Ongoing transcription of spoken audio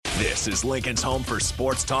This is Lincoln's home for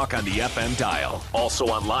sports talk on the FM dial. Also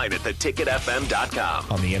online at theticketfm.com.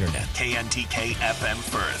 On the internet, KNTK FM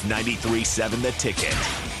Firth, 93.7 The Ticket.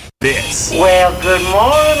 This good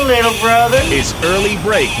morning, little brother. is Early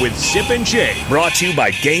Break with Sip and Jay, brought to you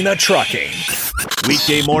by Gaina Trucking.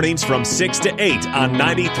 Weekday mornings from 6 to 8 on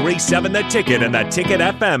 93.7 The Ticket and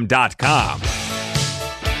theticketfm.com.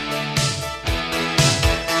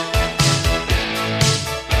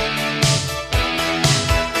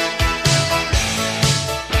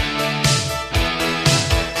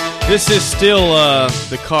 This is still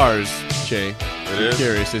the Cars, Jay. It is?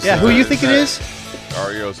 Curious. Yeah, who you think it is?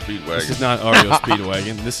 REO Speedwagon. This is not REO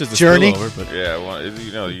Speedwagon. This is the Journey? Spillover. But Yeah,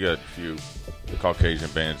 well, you got a few Caucasian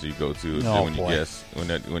bands you go to Oh, when you boy. guess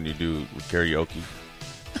when you do karaoke.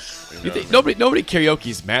 you think, nobody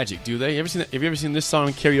karaoke's magic, do they? Have you ever seen this song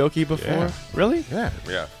in karaoke before? Yeah. Really? Yeah.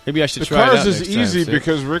 Yeah. Maybe I should The try it Cars out is next time, easy see?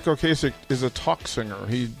 because Rick Ocasek is a talk singer.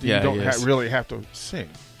 You don't he is. really have to sing.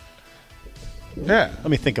 Yeah. Let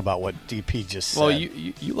me think about what DP just said.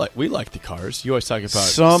 Well, we like the Cars. You always talk about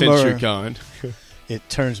Summer. since you're gone. It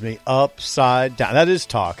turns me upside down. That is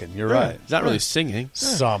talking. You're right. It's not really singing.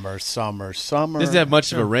 Summer. Doesn't have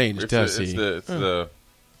much of a range, does he?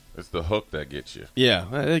 It's the hook that gets you. Yeah,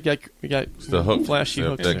 we got the hook. flashy Yeah,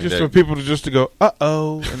 hooks. that- there. Just for people to go,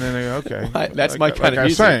 uh-oh, and then they go, okay. That's my kind of I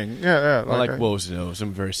music. sang. Yeah. I like woes and ohs. I'm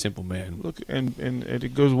a very simple man. Look, and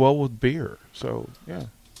it goes well with beer. So, yeah.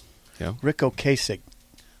 Yeah. Rick Ocasek,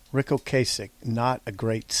 not a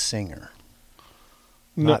great singer.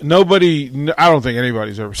 I don't think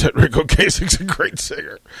anybody's ever said Rick Ocasek's a great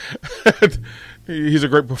singer. He's a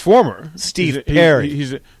great performer. Steve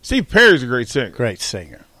Perry. Steve Perry's a great singer. Great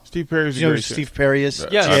singer. Steve Perry's You a know who great singer. Steve Perry is?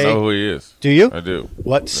 Yeah. I Jay? know who he is. Do you? I do.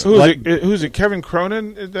 Who's it? Kevin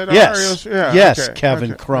Cronin? Is that Yes. Yeah, Yes, okay,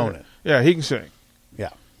 Kevin okay. Cronin. Yeah, he can sing. Yeah.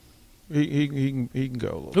 He can go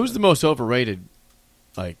a little. Who's the most overrated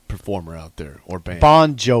performer out there or band?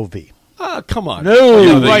 Bon Jovi. Come on. No. You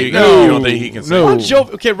don't think right he- now. you don't think he can sing? No. Bon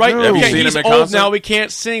Jovi. Okay, right. No. Okay, Have you seen he's him in old concert? now. He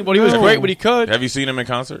can't sing, but he was No. great when he could. Have you seen him in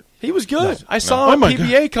concert? He was good. I saw Oh him my on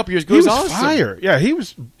PBA a couple years ago. He was awesome. fire. Yeah, he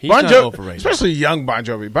was. He's Bon not Jovi, overrated. especially young Bon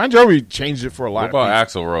Jovi. Bon Jovi changed it for a lot What about of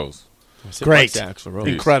Axl Rose? Great. Axl Rose.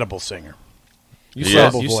 Incredible singer. You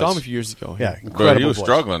Yes. saw him voice. a few years ago. Yeah, But incredible he was voice.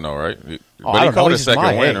 struggling though, right? Oh, I But he don't caught know. a He's second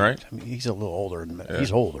my win, age. right? I mean, he's a little older. Yeah.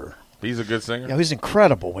 He's older. He's a good singer. Yeah, he was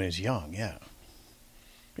incredible when he was young. Yeah.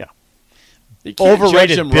 You can't judge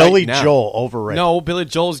Overrated. him Billy right now. Joel, overrated. No, Billy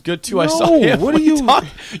Joel's good too. I No, saw him. what are you-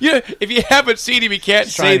 If you haven't seen him, you can't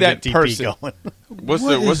Just say trying that to get DP person. going.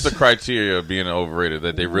 What's the criteria of being overrated?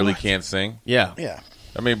 That they really can't sing? Yeah. Yeah.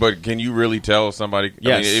 I mean, but can you really tell somebody?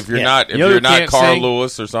 Yes. I mean, if you're Yeah. not You know who can't Carl sing?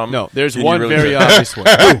 Lewis or something. No, there's can you one really very tell? obvious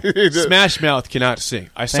one. Smash Mouth cannot sing.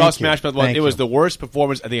 I saw Thank you. Smash Mouth once. Thank It was you. the worst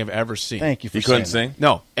performance I think I've ever seen. Thank you for He couldn't saying sing.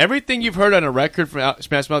 No, everything you've heard on a record from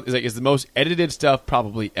Smash Mouth is the most edited stuff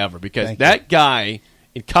probably ever because Thank that guy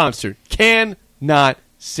in concert cannot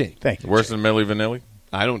sing. Thank you. Worse Jay. than Milli Vanilli?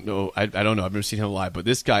 I don't know. I don't know. I've never seen him live, but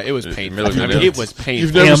this guy, it was painful. Milli I mean, Vanilli. it was painful.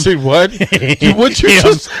 You've never seen what? What you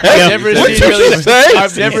just I've never What'd seen you Milli. say?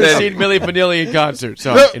 I've never said- seen Milli Vanilli in concert.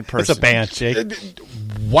 So No, in It's person. a band, Jake.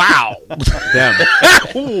 Wow. Damn.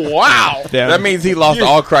 Wow. Damn. That means he lost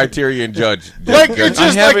all criteria and judge. Like it's I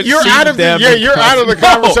just haven't like you're seen out of the them you're out of the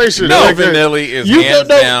conversation. Milli Like, Vanilli is you hands don't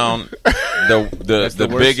know- down the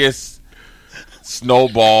worst. biggest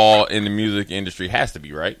snowball in the music industry. Has to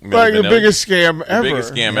be right. Milli like the Vanilli. biggest scam ever.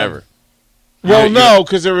 biggest scam ever. Well, You- no,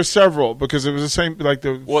 because there were several. Because it was the same. Like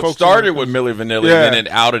the Well, it folks started with Milli Vanilli, Yeah. and then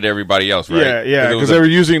it outed everybody else, right? Yeah, it was because a- they were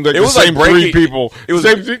using like it the was like same breaking- three people. it was-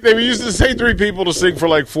 they were using the same three people to sing for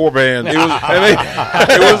like four bands. It was,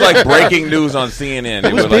 it was like breaking news on CNN.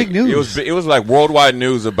 It was like, big news. It was like worldwide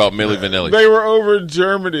news about Milli Vanilli. They were over in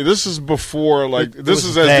Germany. This is before, like, this was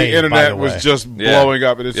is as they, the internet by the was way. just Yeah. blowing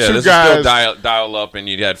up, and it's Yeah, two this is still guys, dial up, and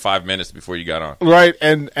you had 5 minutes before you got on. right?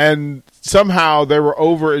 And somehow they were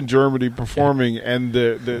over in Germany performing, and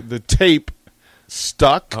the tape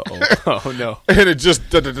stuck, Oh no. and it just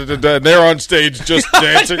and they're on stage just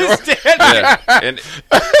dancing. Yeah, and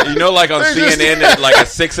you know, like on CNN at like at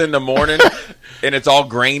 6 a.m, and it's all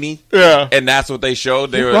grainy. Yeah. and that's what they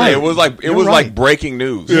showed. They were. right. It was like You're like right. breaking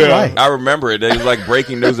news. You're right. I remember it. It was like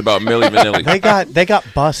breaking news about Milli Vanilli. They got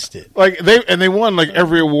busted. Like they won like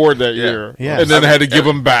every award that year, Yeah. and then they had to give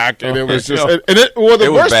them back, and it was just the It was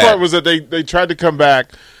worst bad. part was that they tried to come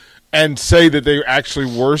back and say that they actually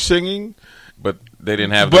were singing. But they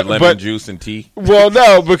didn't have But- the lemon but- juice and tea. Well,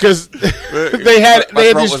 no, because they had My they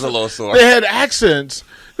had throat these, was a little sore. They had accents.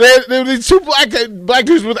 There were these two black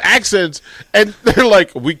dudes with accents, and they're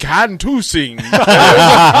like, "We can too sing." Like,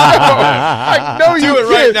 no, you Do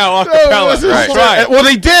it right now, a cappella. Right. Well,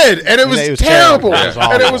 they did, and it was terrible, It was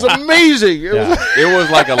and it was amazing. It was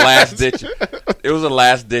like a last ditch. It was a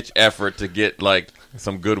last ditch effort to get like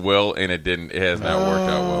some goodwill, and it didn't. It has not worked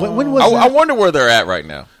out well. When was I that? wonder where they're at right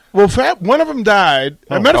now. Well, one of them died.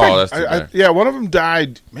 Matter of Oh, fact, that's too bad. yeah, one of them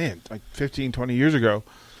died, man, like 15, 20 years ago.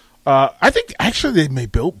 I think actually they may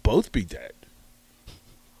both be dead.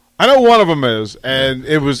 I know one of them is, and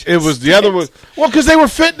it was the other one. Well, because they were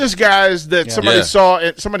fitness guys that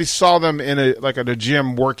somebody saw them in a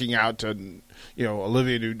gym working out to,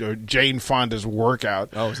 Olivia or Jane Fonda's workout.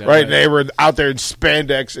 Oh, is that right? right? And they were out there in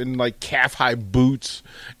spandex and like calf high boots,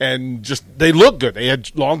 and just they looked good. They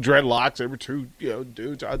had long dreadlocks. They were two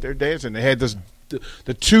dudes out there dancing. They had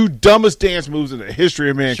the two dumbest dance moves in the history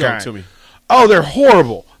of mankind. Show it to me. Oh, they're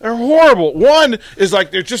horrible. They're horrible. One is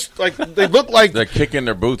like they're just like they look like They're kicking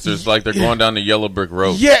their boots. It's like they're going down the yellow brick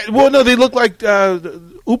road. yeah. Well, no, they look like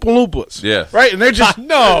Oompa Loompas. Yes. right. And they're just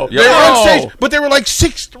No. They're Yeah. on stage, but they were like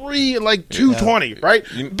 6'3" and like 220, right?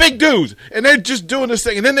 Big dudes, and they're just doing this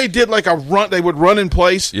thing. And then they did like a run. They would run in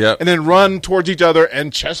place, Yep. and then run towards each other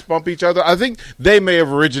and chest bump each other. I think they may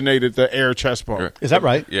have originated the air chest bump. Is that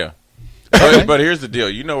right? Yeah. But here's the deal.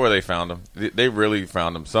 You know where they found them? They really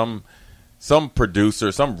found them. Some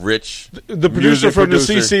producer, some rich The producer music from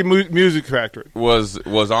producer the CC Music Factory. was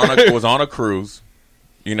on a cruise,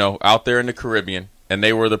 out there in the Caribbean, and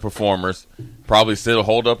they were the performers. Probably still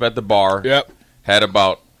holed up at the bar. Yep. Had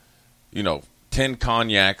about 10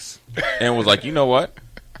 cognacs, and was like, you know what?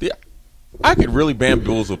 Yeah, I could really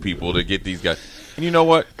bamboozle people to get these guys. And you know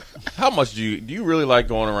what? How much do you really like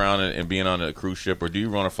going around and being on a cruise ship, or do you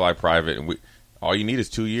want to fly private? And all you need is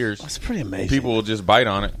 2 years. That's pretty amazing. People will just bite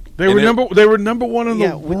on it. They were number one in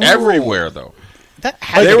the world. Everywhere though.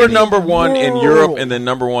 They were number one in Europe and then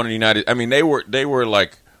number one in the United. I mean, they were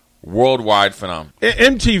like worldwide phenomenon.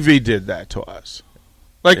 MTV did that to us.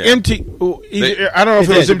 Like Yeah. I don't know if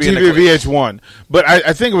it was It should be in MTV or the- VH1, but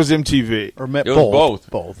I think it was MTV. Or It was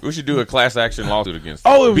both. We should do a class action lawsuit against.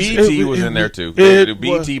 Oh, them. it was- BET it- was it- in there too. it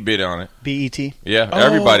BET bid on it. BET. Yeah,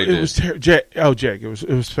 everybody did. It was Jake. It was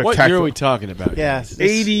spectacular. What year are we talking about? Yeah.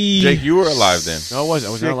 80. Jake, you were alive then. No, I wasn't.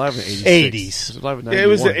 I was not alive in the 80s. 80s. I was alive in Yeah, it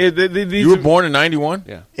was. 91. These You were are- born in '91.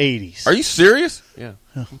 Yeah. 80s. Are you serious? Yeah.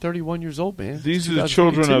 I'm 31 years old, man. These are the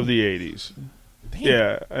children 2022. of the 80s.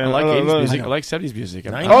 Yeah, I like 80s music. I like 70s music.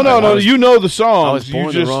 Oh no, you know the songs. I was born you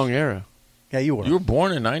in just, the wrong era. Yeah, you were. You were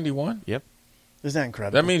born in '91. Yep. Isn't that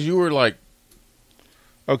incredible? That means you were like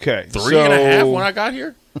Okay, three and a half when I got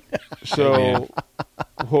here. So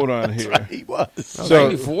hold on here. He was. So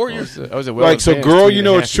 94 years. I was a girl, you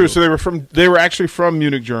know it's true. So they were actually from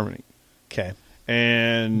Munich, Germany, Okay.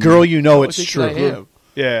 and Girl, you know it's What true. I am?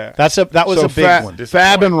 yeah, That was so a big one.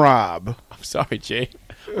 Fab and Rob, I'm sorry, Jay.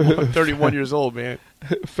 I'm 31 years old, man.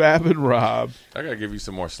 Fab and Rob. I gotta give you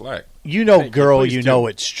some more slack. You know, Thank you. girl, Please you do. know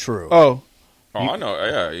it's true. Oh, I know.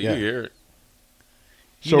 Yeah, you Yeah. hear it.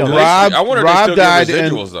 so know, Rob, I wonder if they Rob still get died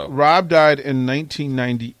in residuals, though. Rob died in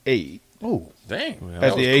 1998 Ooh. Dang. at that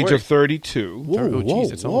the was age quick. of 32. Whoa, Oh, whoa, geez,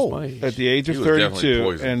 that's whoa. almost my age. At the age of He was definitely 32,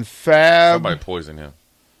 poisoned. and Fab Somebody poisoned him.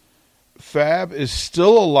 Fab is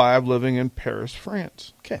still alive, living in Paris,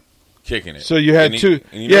 France. Okay. Kicking it. So you had and two-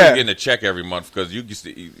 And you know yeah. you're getting a check every month because you used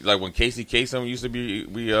to, like when Casey Kasem used to be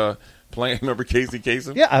playing. Remember Casey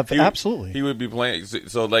Kasem? Yeah, He would- absolutely. He would be playing.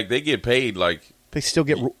 So like they get paid like They still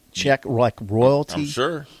get check like royalty. I'm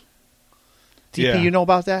sure. DP, Yeah. you know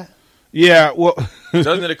about that? Yeah, well,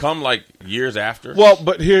 Doesn't it come like years after?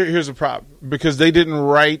 but here's the problem because they didn't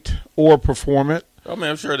write or perform it. I mean,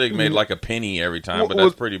 I'm sure they made like a penny every time, but Well,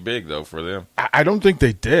 that's pretty big though for them. I don't think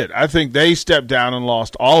they did. I think they stepped down and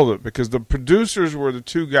lost all of it because the producers were the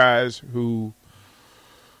two guys who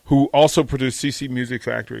also produced CC Music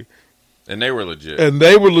Factory, And they were legit. and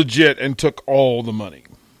they were legit and took all the money.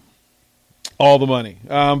 All the money.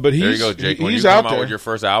 But he's There you go, Jake. When he's you come out out there. with your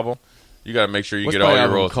first album, you got to make sure you What's get my all your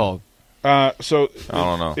album royalties. called? So I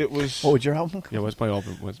don't know. It was What was your album? Yeah, what's my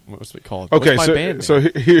album? What's it called? okay. What's my band So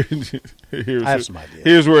name? here's I have some ideas.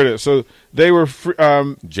 Here's where it is. So they were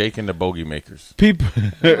Jake and the Bogey Makers. people.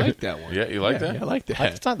 I like that one. Yeah, you like that? Yeah, I like that.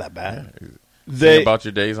 It's not that bad. Sing They about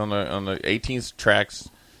your days on the 18th tracks.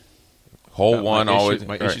 Hole one my always. issues,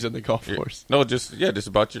 my right. issues on the golf Yeah. course. No, just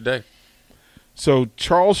about your day. So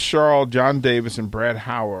Charles Charles, John Davis, and Brad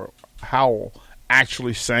Howell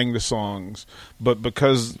actually sang the songs, but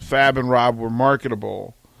because Fab and Rob were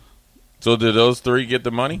marketable, So did those three get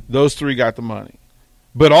the money? those three got the money.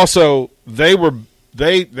 But also they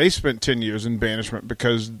spent 10 years in banishment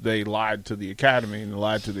because they lied to the Academy and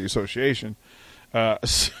lied to the association.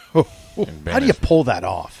 So How do you pull that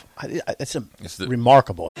off? It's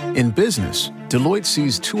remarkable. In business, Deloitte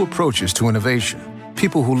sees two approaches to innovation.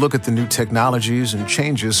 People who look at the new technologies and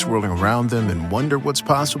changes swirling around them and wonder what's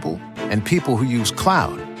possible, and people who use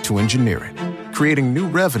cloud to engineer it, creating new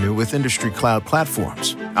revenue with industry cloud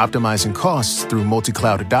platforms, optimizing costs through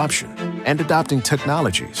multi-cloud adoption, and adopting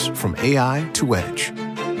technologies from AI to edge.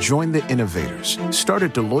 Join the innovators. Start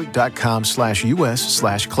at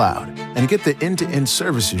Deloitte.com/US/cloud and get the end-to-end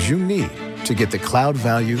services you need to get the cloud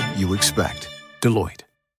value you expect. Deloitte.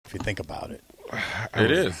 If you think about it.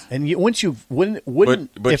 It is. And once you wouldn't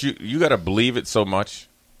but you got to believe it so much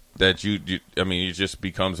that it just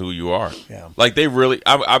becomes who you are. Yeah. Like they really,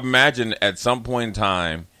 I imagine at some point in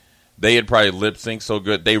time, they had probably lip synced so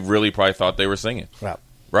good they really probably thought they were singing.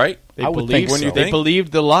 Right? They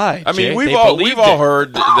believed the lie. I mean, we've all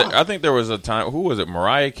heard. I think there was a time. Who was it?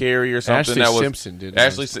 Mariah Carey or something? Ashley Simpson did.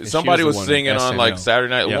 Somebody was singing on like Saturday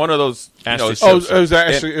night. Yep. one of those. it was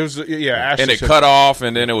Ashley. Ashley and it cut off,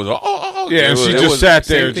 and then it was and she just sat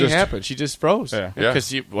there. Same thing happened. She just froze because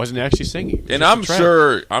she wasn't actually singing. And I'm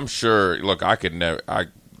sure. Look, I could never.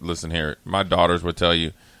 Listen here. My daughters would tell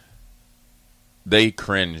you. They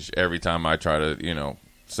cringe every time I try to,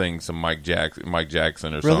 sing some Mike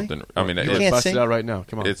Jackson or something. I mean, you can't bust sing? it out right now.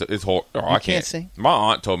 Come on, it's horrible. I can't sing. My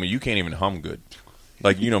aunt told me you can't even hum good.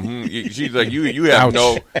 Like she's like you have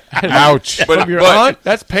no ouch. But your aunt,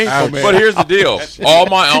 that's painful, man. But here's the deal: all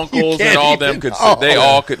my uncles and all them could. They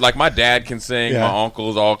all could. Like my dad can sing. Yeah. My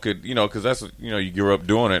uncles all could. Because that's you grew up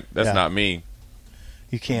doing it. That's not me.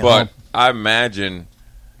 You can't. But I imagine,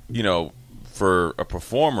 for a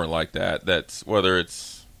performer like that, that's whether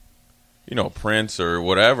it's Prince or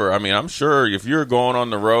whatever. I mean, I'm sure if you're going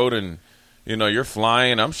on the road and, you're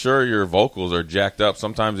flying, I'm sure your vocals are jacked up.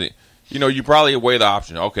 Sometimes, you probably weigh the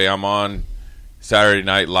option. Okay, I'm on Saturday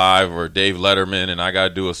Night Live or Dave Letterman and I got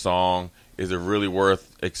to do a song. Is it really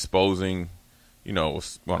worth exposing, I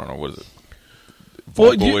don't know, what is it?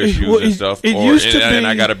 Vocal issues and stuff. And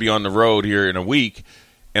I got to be on the road here in a week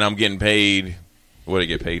and I'm getting paid, what do I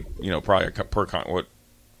get paid? Probably a couple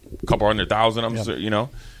 $100,000, I'm sure,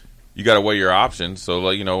 You got to weigh your options. So,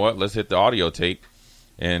 like, you know what? Let's hit the audio tape.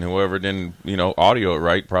 And whoever didn't, audio it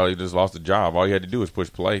right probably just lost a job. All you had to do was push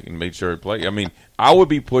play and make sure it played. I mean, I would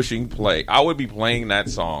be pushing play. I would be playing that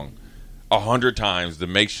song 100 times to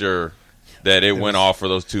make sure that it went off for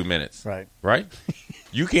those 2 minutes. Right?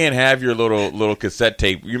 You can't have your little cassette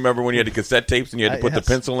tape. You remember when you had the cassette tapes and you had to put the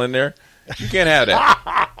pencil in there? You can't have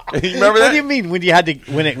that. You remember that? What do you mean when you had to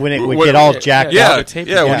when it would get all jacked up?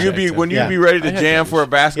 When you'd be ready to jam for a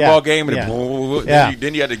basketball game and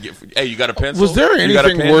then you had to get you got a pencil. Was there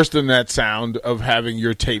anything worse than that sound of having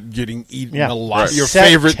your tape getting eaten alive? Your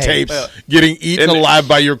favorite tapes getting eaten alive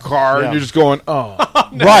by your car and you're just going, oh.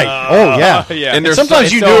 Right. Oh yeah. And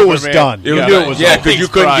sometimes you knew it was done. You knew it was because you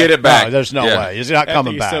couldn't get it back. No, there's no way. It's not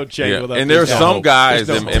coming back. And there's some guys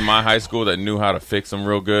in my high school that knew how to fix them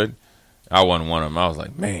real good. I wasn't one of them. I was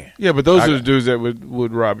like, man. Yeah, but those are the dudes that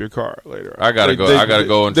would rob your car later. I gotta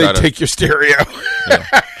go and try to take your stereo.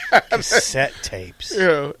 Cassette tapes.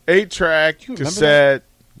 8-track, cassette.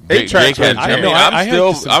 8-track.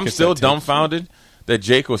 I'm still dumbfounded that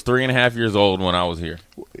Jake was 3.5 years old when I was here.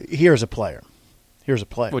 Here's a player.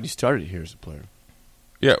 When you started here as a player.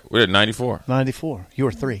 Yeah, we had 94. 94. You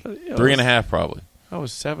were 3. 3.5 probably. I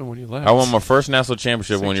was 7 when you left. I won my first national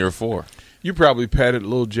championship when you were 4. You probably patted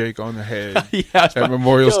little Jake on the head at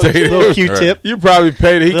Memorial Stadium. Little Q-tip. You probably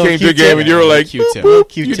paid it. He came to a game and you were like, Q-tip.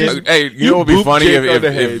 Q-tip. Hey, you know what would be funny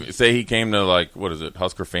if say he came to like, what is it,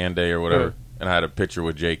 Husker Fan Day or whatever, and I had a picture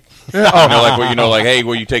with Jake. Hey,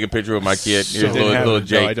 will you take a picture with my kid? Here's little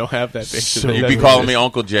Jake. No, I don't have that picture. You'd be calling me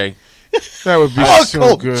Uncle Jay. That would be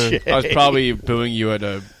so good. I was probably booing you at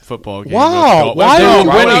a football game. Wow. When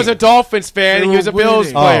I was a Dolphins fan and he was a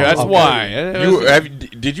Bills player. That's why.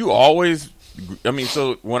 Did you always... I mean,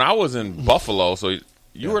 so when I was in Buffalo, so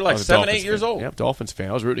you were like 7, 8 years old. Yeah, Dolphins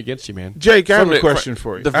fan. I was rooting against you, man. Jake, I have a question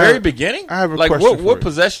for you. The very beginning? I have a question for you. What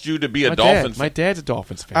possessed you to be a Dolphins fan? My dad's a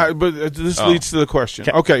Dolphins fan. But this leads to the question.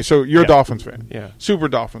 Okay, so you're a Dolphins fan. Yeah. Super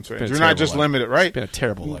Dolphins fan. You're not just limited, right? It's been a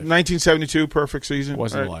terrible life. 1972, perfect season.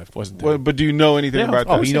 Wasn't a life. Wasn't there. But do you know anything about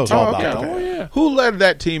that? Oh, he knows all about that. Oh, yeah. Who led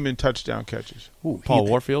that team in touchdown catches? Paul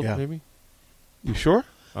Warfield, maybe? You sure?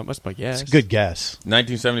 That's my guess. It's a good guess.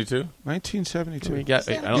 1972? 1972. I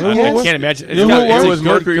can't imagine. It was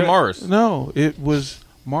Mercury Morris. No, it was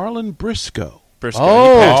Marlon Briscoe.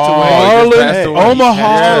 Marlon,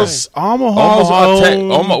 Omaha's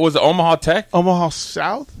was it Omaha Tech? Omaha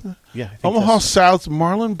South. Yeah, I think Omaha South,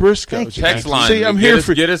 Marlon Briscoe. Text line. See, I'm here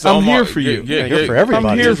for you. I'm here for you. You're here for everybody.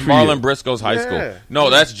 I'm here for you. Marlon Briscoe's high school. No,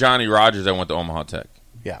 that's Johnny Rogers that went to Omaha Tech.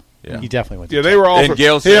 Yeah, he definitely went to Yeah, Tech. they were all And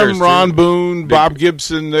Gale Sayers, him, Ron too. Boone, Bob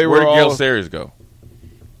Gibson. They Where were did all. Gale Sayers go?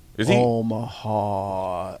 Is he?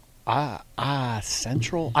 Omaha.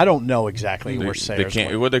 Central? I don't know exactly where Sayers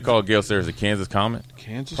went. What they call Gale Sayers? The Kansas Comet?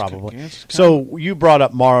 Kansas, Probably. Kansas, So you brought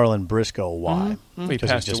up Marlon Briscoe. Why? He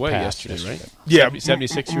Because passed just away passed yesterday, right? Yeah,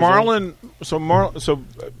 76 years Marlon. So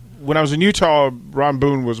when I was in Utah, Ron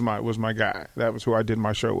Boone was my guy. That was who I did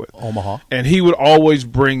my show with. Omaha. And he would always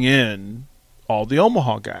bring in all the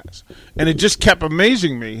Omaha guys, and it just kept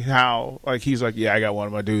amazing me how he's like, yeah, I got one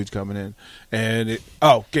of my dudes coming in, and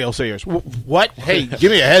Gale Sayers. What? Hey,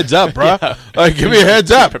 give me a heads up, bro. Give me a heads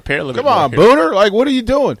up. Prepare a little Come on, bit more Booner. What are you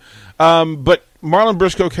doing? But Marlon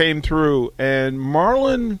Briscoe came through, and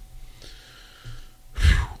Marlon,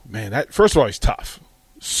 man, first of all, he's tough.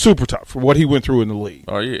 Super tough for what he went through in the league.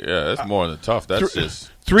 Oh, yeah, that's more than tough. That's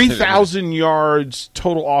just 3,000 yards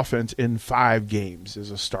total offense in 5 games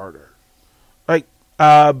as a starter.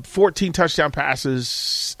 14 touchdown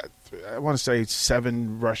passes. I want to say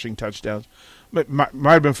 7 rushing touchdowns. Might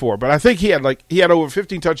have been 4, but I think he had over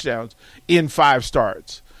 15 touchdowns in 5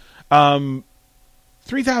 starts.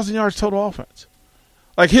 3,000 yards total offense.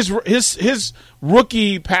 His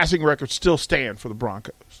rookie passing records still stand for the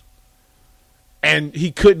Broncos. And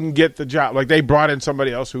he couldn't get the job. They brought in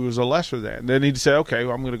somebody else who was a lesser than. Then he'd say, okay,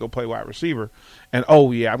 well, I'm going to go play wide receiver. And,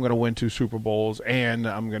 I'm going to win 2 Super Bowls, and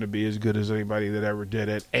I'm going to be as good as anybody that ever did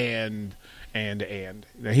it, and.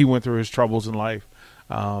 He went through his troubles in life.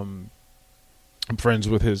 I'm friends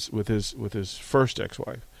with his first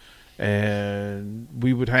ex-wife. And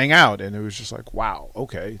we would hang out, and it was just like, wow,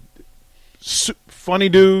 okay. Funny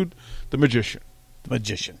dude, the magician. The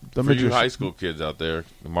magician. For you high school kids out there,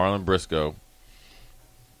 Marlon Briscoe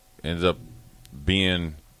ends up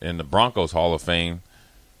being in the Broncos Hall of Fame.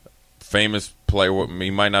 Famous player.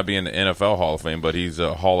 He might not be in the NFL Hall of Fame, but he's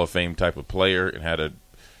a Hall of Fame type of player and had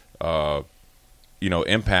a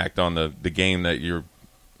impact on the game that you're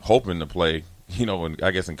hoping to play,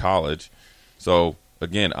 I guess in college. So,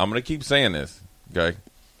 again, I'm going to keep saying this, okay?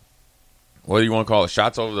 Whether you want to call it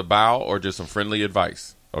shots over the bow or just some friendly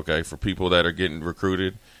advice, okay, for people that are getting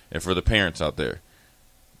recruited and for the parents out there.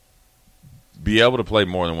 Be able to play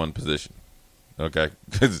more than one position, okay?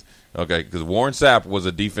 Because Warren Sapp was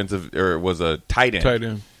a tight end. Tight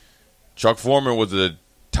end. Chuck Foreman was a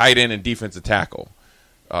tight end and defensive tackle.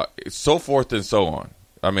 So forth and so on.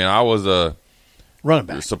 I mean, I was a running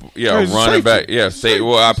back. Running back. Yeah,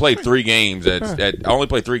 I played 3 games I only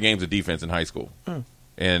played 3 games of defense in high school,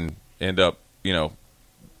 and end up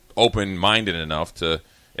open-minded enough to.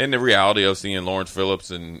 And the reality of seeing Lawrence Phillips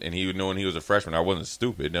and he knowing he was a freshman, I wasn't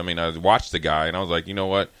stupid. I mean, I watched the guy and I was like, you know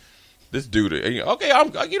what, this dude. Okay,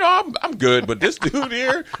 I'm good, but this dude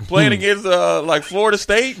here playing against Florida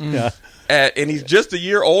State, and he's just a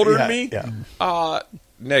year older than me. Yeah.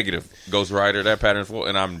 Negative, Ghost Rider. That pattern's full,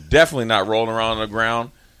 and I'm definitely not rolling around on the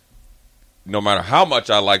ground. No matter how much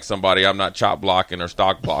I like somebody, I'm not chop blocking or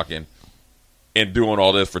stock blocking and doing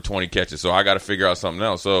all this for 20 catches. So I got to figure out something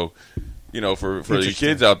else. So. For the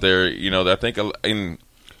kids out there, I think, and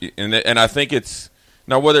I think it's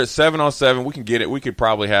now whether it's 7-on-7, we can get it. We could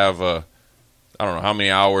probably have, I don't know how many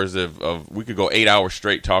hours of we could go 8 hours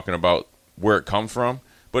straight talking about where it comes from,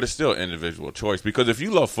 but it's still an individual choice because if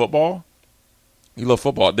you love football,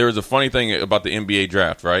 There is a funny thing about the NBA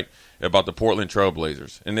draft, right? About the Portland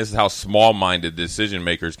Trailblazers, and this is how small-minded decision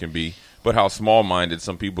makers can be, but how small-minded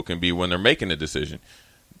some people can be when they're making a decision.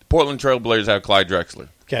 Portland Trailblazers have Clyde Drexler.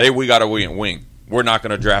 Okay. We got a wing. We're not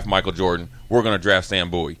going to draft Michael Jordan. We're going to draft Sam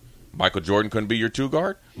Bowie. Michael Jordan couldn't be your 2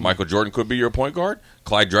 guard. Michael Jordan could be your point guard.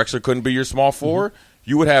 Clyde Drexler couldn't be your small forward.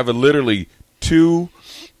 You would have literally 2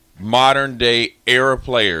 modern-day era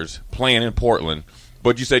players playing in Portland.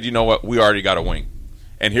 But you said, you know what, we already got a wing.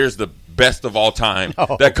 And here's the best of all time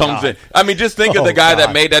that comes in. I mean, just think of the guy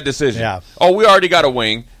that made that decision. Yeah. Oh, we already got a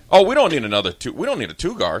wing. Oh, we don't need another 2. We don't need a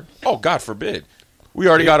 2 guard. Oh, God forbid. We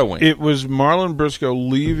already got a win. It was Marlon Briscoe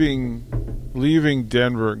leaving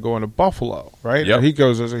Denver and going to Buffalo, right? Yep. He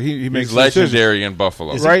goes he makes He's legendary in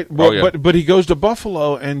Buffalo, right? But he goes to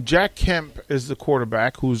Buffalo, and Jack Kemp is the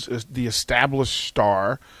quarterback, who's the established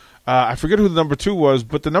star. I forget who the number 2 was,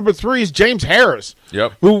 but the number 3 is James Harris.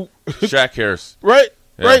 Yep. Shaq Harris. Right.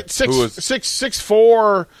 Yeah. Right.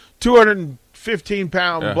 6'4",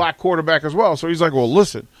 215-pound black quarterback as well. So he's like, well,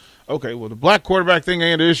 listen. Okay, well, the black quarterback thing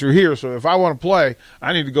ain't an issue here, so if I want to play,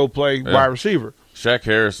 I need to go play wide receiver. Shaq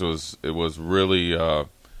Harris was really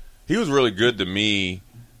he was really good to me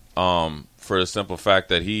for the simple fact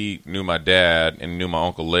that he knew my dad and knew my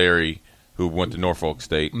Uncle Larry, who went to Norfolk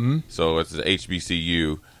State. Mm-hmm. So it's the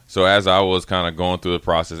HBCU. So as I was kind of going through the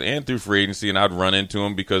process and through free agency, and I'd run into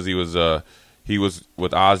him because he was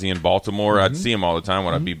with Ozzie in Baltimore. Mm-hmm. I'd see him all the time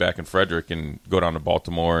when I'd be back in Frederick and go down to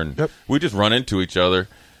Baltimore, and we just run into each other.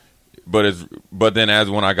 But then as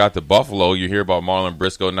when I got to Buffalo, you hear about Marlon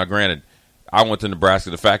Briscoe. Now, granted, I went to Nebraska.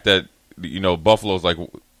 The fact that, Buffalo's like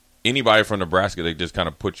anybody from Nebraska, they just kind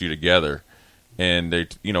of put you together. And they,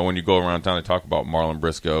 when you go around town, they talk about Marlon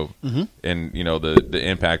Briscoe and, the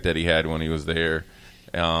impact that he had when he was there.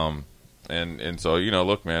 And so,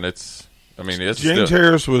 look, man, it's James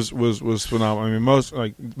Harris was phenomenal. I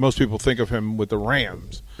mean, most people think of him with the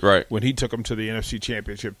Rams, right? When he took them to the NFC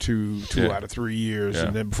Championship two out of 3 years,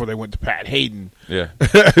 and then before they went to Pat Hayden,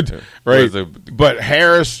 right? But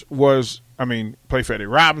Harris was, played for Eddie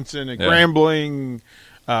Robinson and Grambling.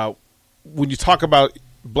 When you talk about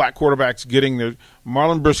black quarterbacks getting the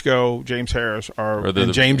Marlon Briscoe, James Harris,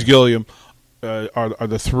 and James Gilliam are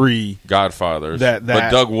the three godfathers. But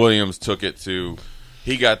Doug Williams took it to.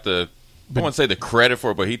 He got the. I wouldn't say the credit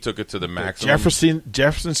for it, but he took it to the maximum.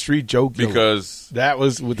 Jefferson Street Joe Gilliam. Because that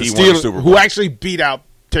was with the Steelers, who actually beat out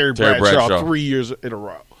Terry Bradshaw 3 years in a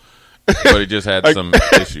row. But he just had some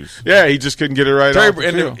issues. Yeah, he just couldn't get it right.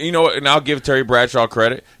 And I'll give Terry Bradshaw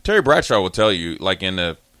credit. Terry Bradshaw will tell you,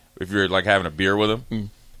 if you're having a beer with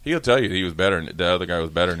him, he'll tell you he was better. The other guy was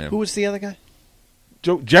better than him. Who was the other guy?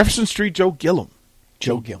 Jefferson Street Joe Gilliam.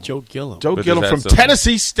 Joe Gilliam from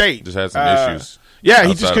Tennessee State. Just had some issues. Yeah,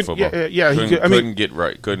 he just couldn't. Couldn't get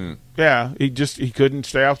right. Couldn't. Yeah, he couldn't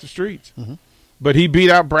stay off the streets. Mm-hmm. But he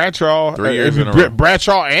beat out Bradshaw 3 years in a row.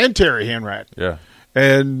 Bradshaw and Terry Hanrat. Yeah,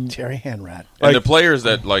 and Terry Hanrat. And the players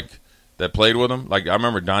that played with him, I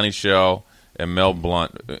remember Donnie Shell and Mel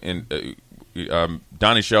Blount. And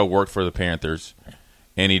Donnie Shell worked for the Panthers,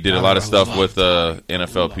 and he did a lot of stuff with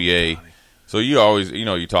NFLPA. So you always,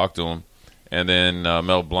 you talk to him, and then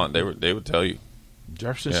Mel Blount, they would tell you.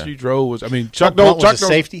 Jefferson Street Row was. Chuck was a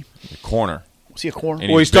safety, corner. Was he a corner?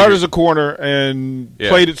 Well, he started as a corner and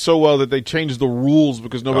played it so well that they changed the rules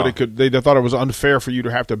because nobody could. They thought it was unfair for you to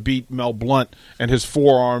have to beat Mel Blount and his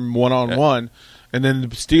forearm 1-on-1, and then the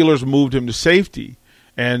Steelers moved him to safety,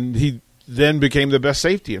 and he then became the best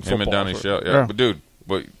safety in football. Him and Donnie Shell, But dude,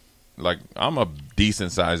 I'm a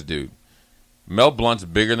decent sized dude. Mel Blount's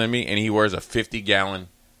bigger than me, and he wears a 50-gallon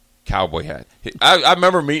cowboy hat. I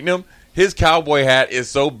remember meeting him. His cowboy hat is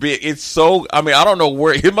so big. It's so. I don't know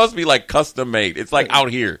where. It must be custom made. It's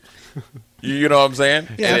out here. You know what I'm saying?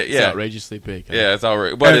 Yeah, it's outrageously big. Yeah, it's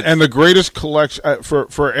outrageous. But and the greatest collection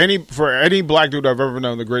for any black dude I've ever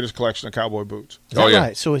known, the greatest collection of cowboy boots.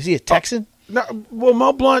 Right. So is he a Texan? No. Well,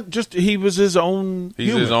 Mel Blount he was his own. He's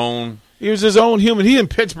human. his own. He was his own human. He in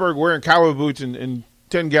Pittsburgh wearing cowboy boots and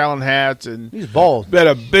 10-gallon hats, and he's bald. Had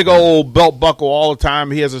a big old belt buckle all the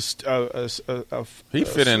time. He has he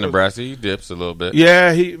fit in Nebraska. He dips a little bit.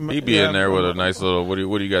 Yeah, he'd be in there with a nice little what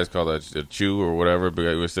do you guys call that? A chew or whatever.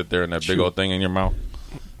 But he would sit there in that big old thing in your mouth.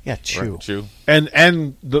 Yeah, chew. Right, chew.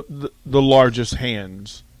 And the largest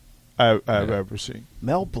hands I've ever seen.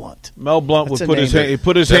 Mel Blount. Would put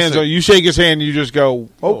his hands on. You shake his hand, and you just go,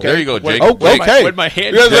 okay. There you go, Jake. Okay. With my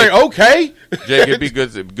hand. You're like, okay. Jake, it'd be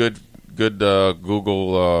good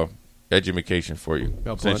Google education for you.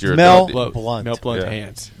 Mel Blount. Mel Blount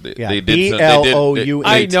hands. They BLOUNT.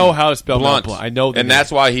 I know how to spell Blount. Mel Blount. I know, and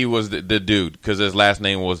that's why he was the dude because his last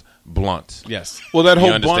name was Blount. Yes. Well, that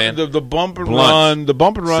whole the bump and run, the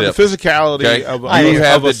physicality of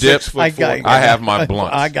the dip. I have my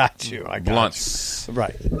Blount. I got you. Blunts.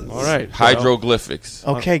 Right. All right. Hieroglyphics.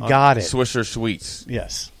 Okay, got it. Swisher Sweets.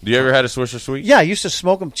 Yes. Do you ever had a Swisher Sweet? Yeah, I used to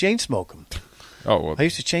smoke them, chain smoke them. Oh, well. I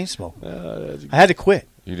used to chain smoke. I had to quit.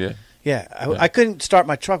 You did? Yeah, I couldn't start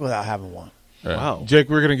my truck without having one. Yeah. Wow, Jake,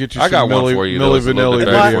 we're gonna get you. I got one for you. Milli Vanilli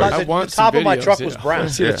videos. The top of my truck was brown.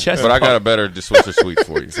 But I got a better Swisher Sweet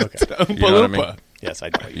for you. Okay. You know what I mean? Yes, I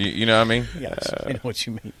know. You know what I mean? Yes, I know what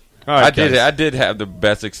you mean. Right, I did have the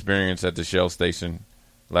best experience at the Shell station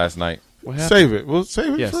last night. Save it. We'll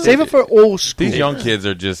save it. Yes. Save it for old school. These young kids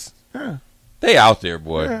are just they out there,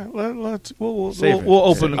 boy. Yeah, we'll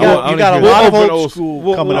open. You got a lot of old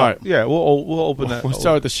school coming up. Yeah, we'll open that. We'll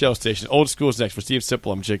start with the Shell Station. Old School's next. For Steve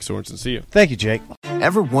Sipple, I'm Jake Sorensen. See you. Thank you, Jake.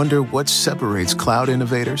 Ever wonder what separates cloud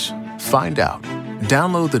innovators? Find out.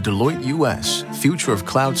 Download the Deloitte U.S. Future of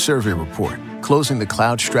Cloud Survey Report, closing the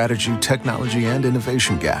cloud strategy, technology, and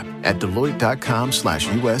innovation gap at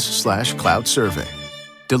Deloitte.com/US/cloud survey.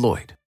 Deloitte.